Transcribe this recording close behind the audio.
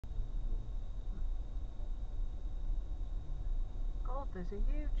There's a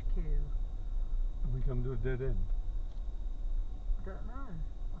huge queue. Have we come to a dead end? I don't know.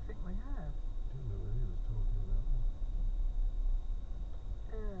 I think we have. I don't know what he was talking about then.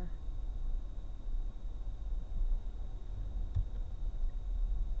 Yeah.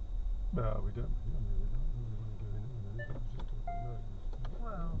 No, we don't. I mean, we don't really want to go in at the minute. I was just talking about it.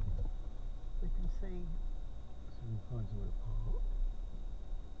 Well, we can see. So we can find somewhere to park.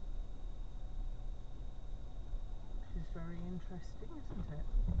 Which is very interesting, isn't it?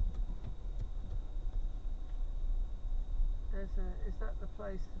 Is that the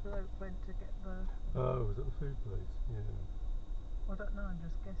place the bloke went to get the... Oh, was that the food place? Yeah. I don't know, I'm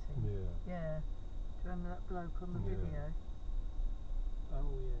just guessing. Yeah. Yeah. Do you remember that bloke on the Yeah. video?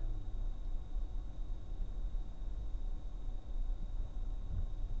 Oh, yeah.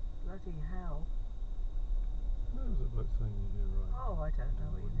 Bloody hell. That was a bloke saying you're right. Oh, I don't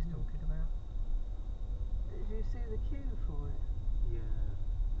know what he was talking about. Did you see the queue for it? Yeah.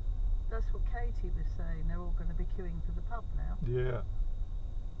 That's what Katie was saying. They're all going to be queuing for the pub now. Yeah.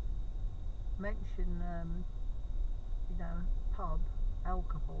 Mention, pub,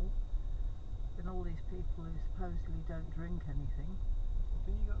 alcohol, and all these people who supposedly don't drink anything.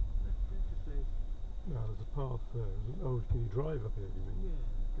 Can you go up there? Because there's... No, there's a path there, isn't there? Oh, can you drive up here, you mean? Yeah,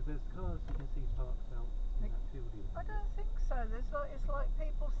 because there's cars you can see parked out in that field. I don't think so. It's like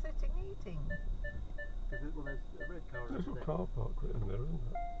people sitting eating. Because there's a red car. There's a car park written there, isn't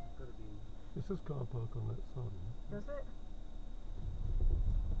there? There's got to be. It says car park on that sign. Does it?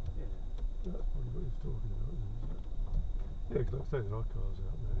 Yeah. That's probably what he's talking about, isn't it? Yeah, because like I say, there are cars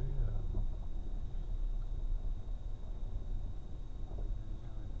out there, yeah.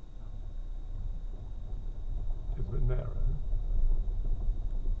 It's a bit narrow.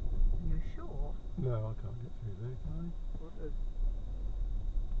 Are you sure? No, I can't get through there, can I? Well, there's...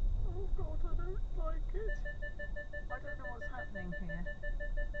 Oh God, I don't like it. I don't know what's happening here.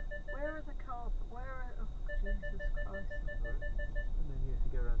 Where are the car? Oh Jesus Christ! And then if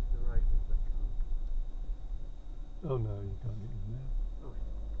you go around to the right, there's that car. Oh no, you can't get in there. Oh.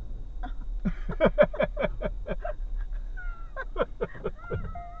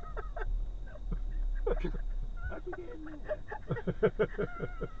 How'd you get in there?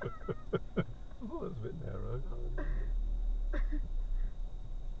 Oh, that's a bit narrow. Oh no.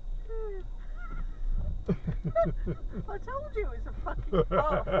 I told you it was a fucking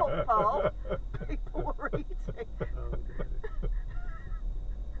footpath. People were eating. Oh dear.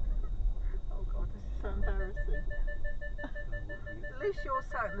 Oh God, this is so embarrassing. At least you're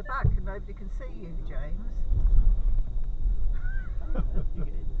sat in the back and nobody can see you, James. How did you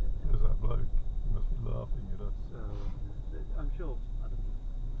get in there? There's that bloke. He must be laughing at us. Oh, I'm sure other people.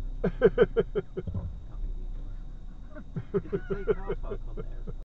 Can't be the only one. Did it say car park on there as well?